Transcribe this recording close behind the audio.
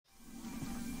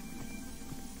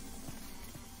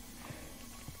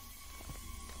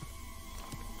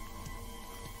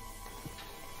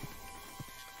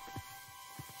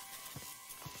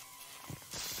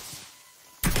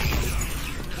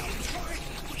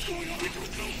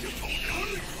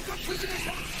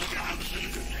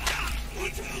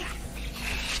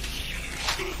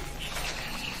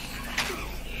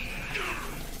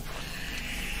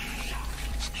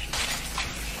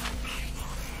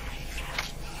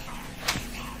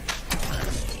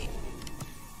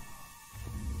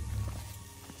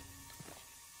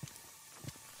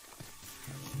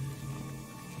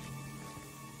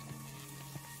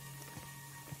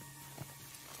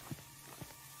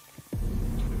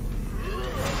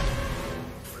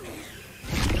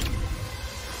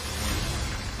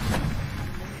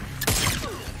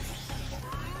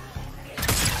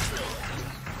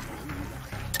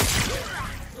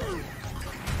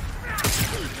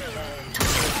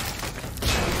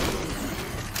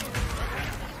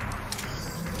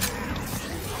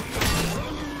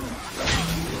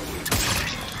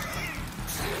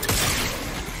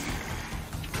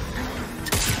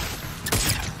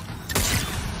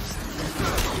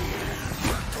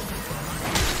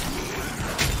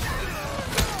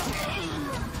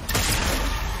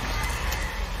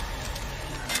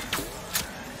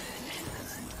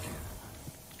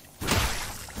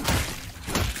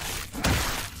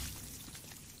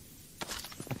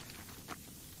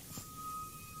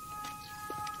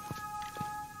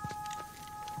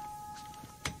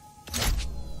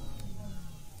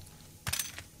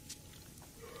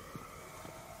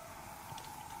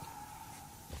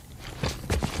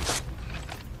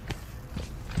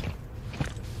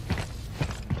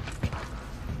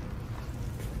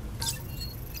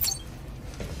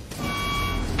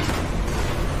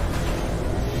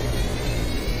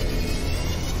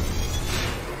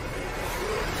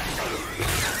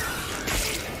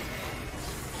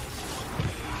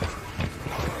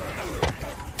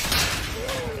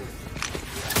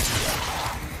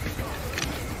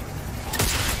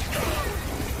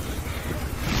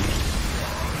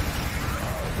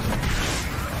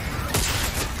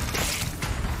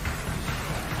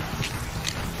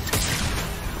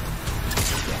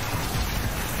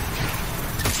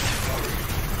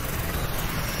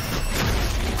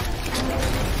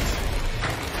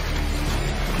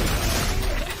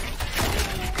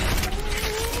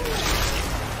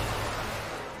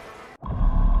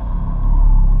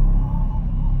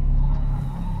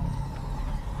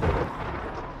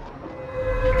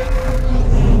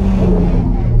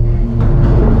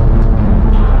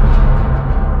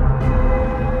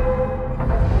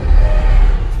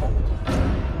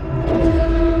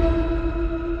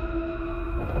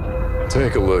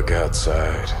Take a look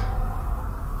outside.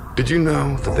 Did you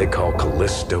know that they call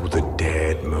Callisto the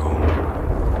dead moon?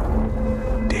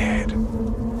 Dead.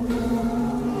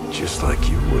 Just like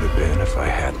you would have been if I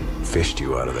hadn't fished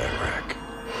you out of that wreck.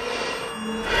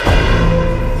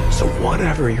 So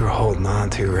whatever you're holding on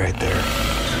to right there,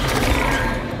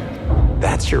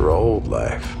 that's your old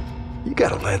life. You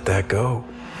gotta let that go.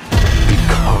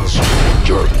 Because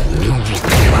your new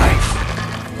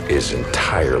life is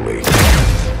entirely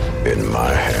in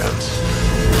my hands.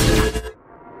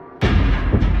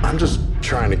 I'm just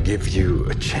trying to give you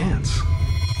a chance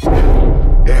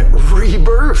at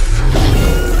rebirth.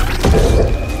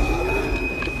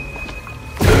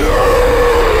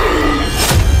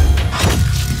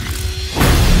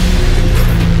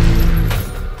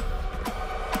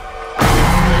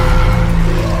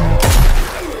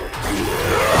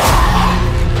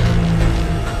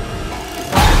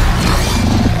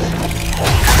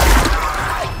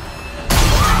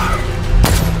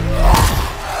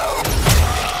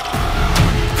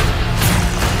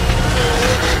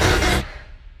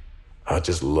 I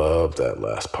just love that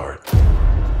last part.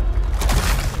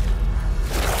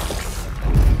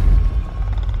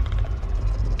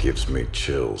 Gives me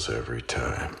chills every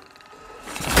time.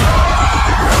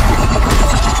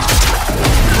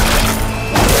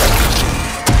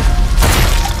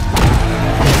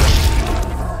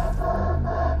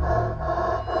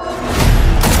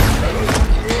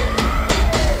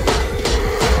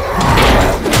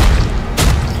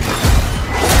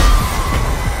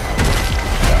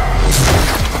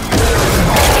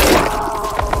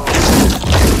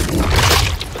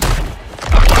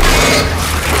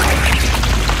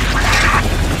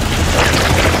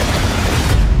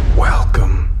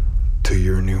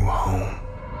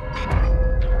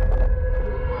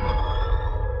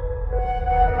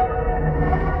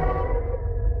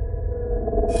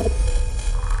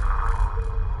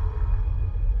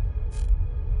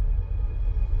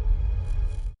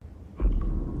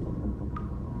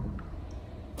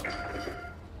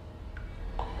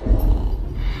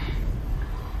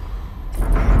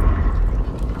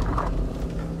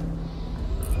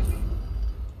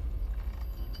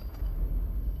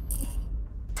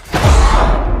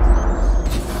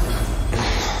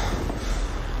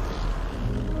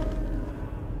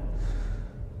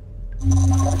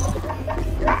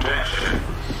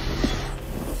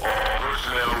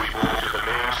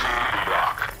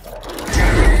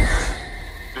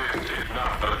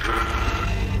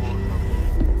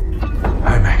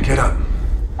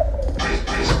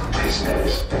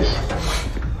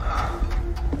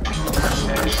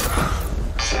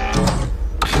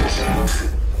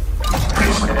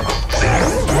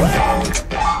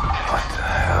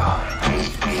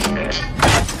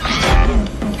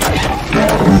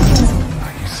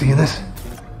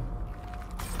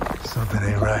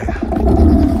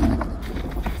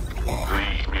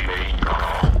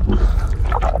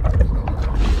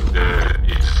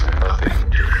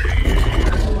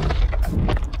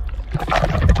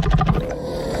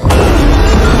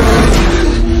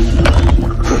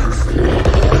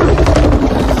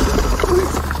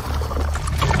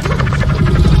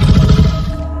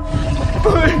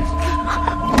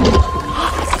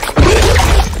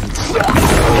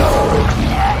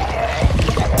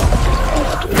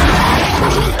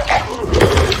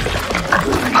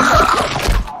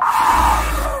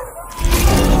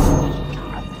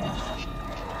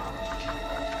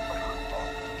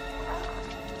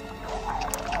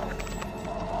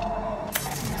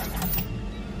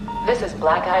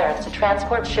 Black Irons to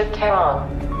transport ship Charon.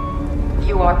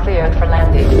 You are cleared for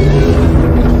landing.